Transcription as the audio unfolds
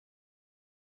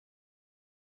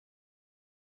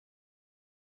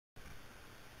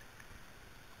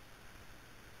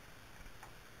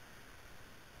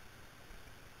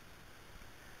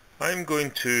I'm going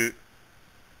to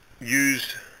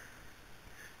use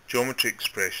geometry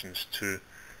expressions to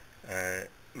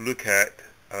look at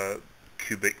a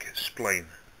cubic spline,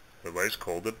 otherwise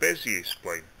called a Bezier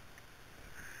spline.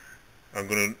 I'm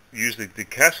going to use the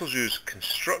Cassels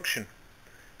construction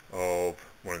of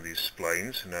one of these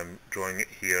splines, and I'm drawing it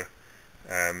here,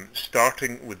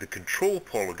 starting with the control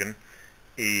polygon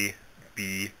A,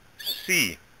 B,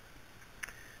 C.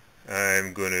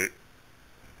 I'm going to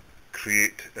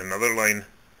create another line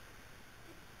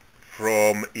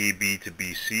from AB to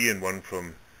BC and one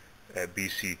from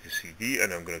BC to CD,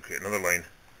 and I'm going to create another line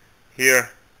here,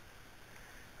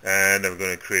 and I'm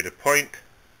going to create a point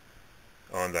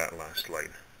on that last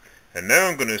line. And now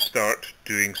I'm going to start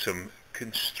doing some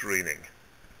constraining.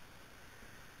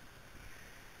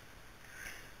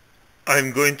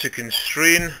 I'm going to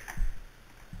constrain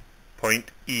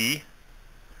point E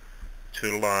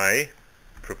to lie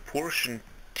proportion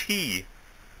T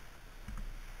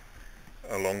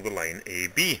along the line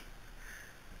AB.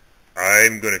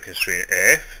 I'm going to constrain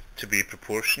F to be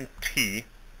proportion T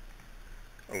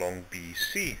along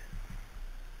BC.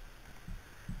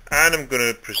 And I'm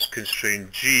going to constrain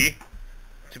G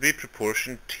to be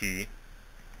proportion T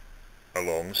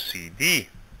along CD.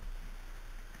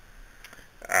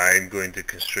 I'm going to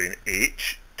constrain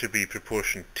H to be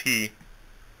proportion T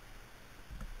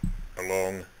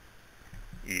along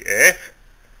EF,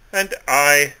 and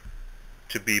I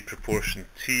to be proportion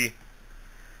T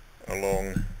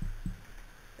along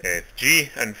FG,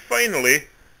 and finally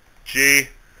J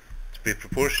to be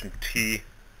proportion T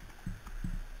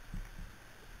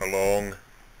along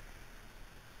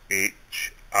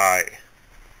HI.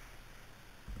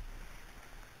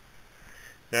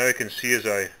 Now I can see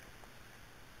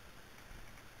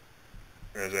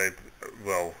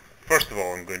well, first of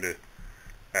all I'm going to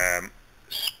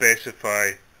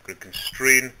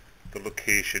constrain the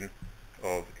location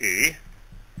of A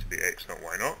to be x0,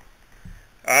 y0.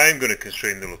 I'm going to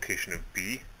constrain the location of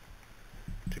B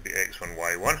to be x1,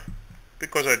 y1,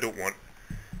 because I don't want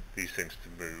these things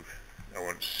to move. I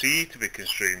want C to be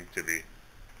constrained to be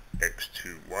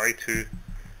x2, y2,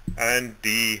 and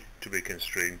D to be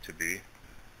constrained to be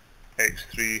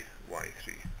x3,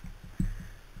 y3.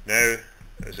 Now,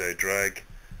 as I drag,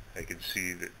 I can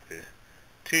see that the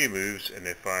T moves, and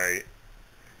if I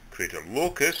create a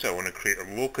locus, I want to create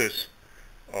a locus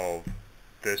of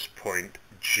this point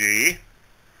J.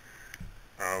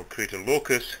 I'll create a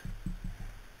locus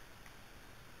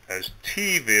as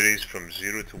T varies from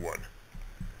 0 to 1.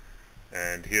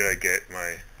 And here I get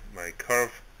my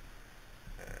curve.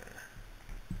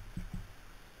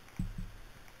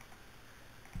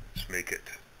 Let's make it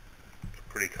a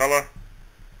pretty color.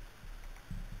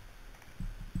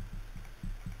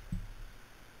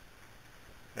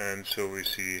 And so we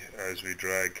see, as we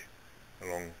drag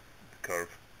along the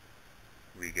curve,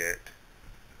 we get,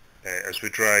 as we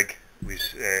drag, we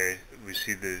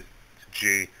see the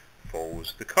J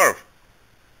follows the curve.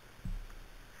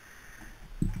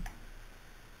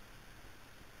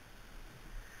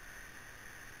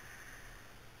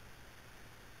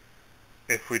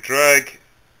 If we drag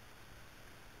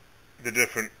the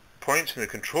different points in the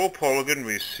control polygon,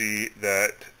 we see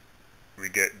that we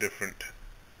get different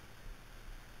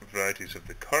varieties of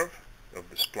the curve of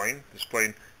the spline. The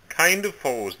spline kind of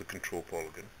follows the control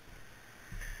polygon.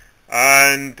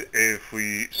 And if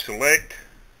we select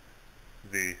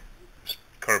the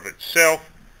curve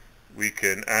itself, we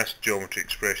can ask geometry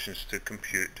expressions to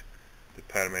compute the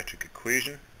parametric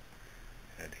equation.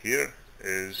 And here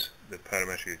is the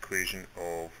parametric equation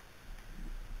of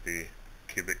the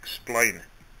cubic spline.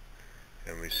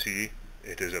 And we see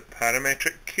it is a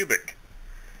parametric cubic.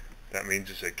 That means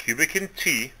it's a cubic in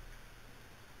T,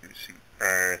 you see,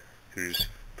 whose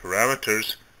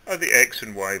parameters are the x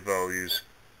and y values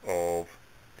of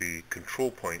the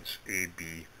control points A,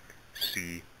 B,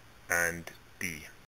 C, and D.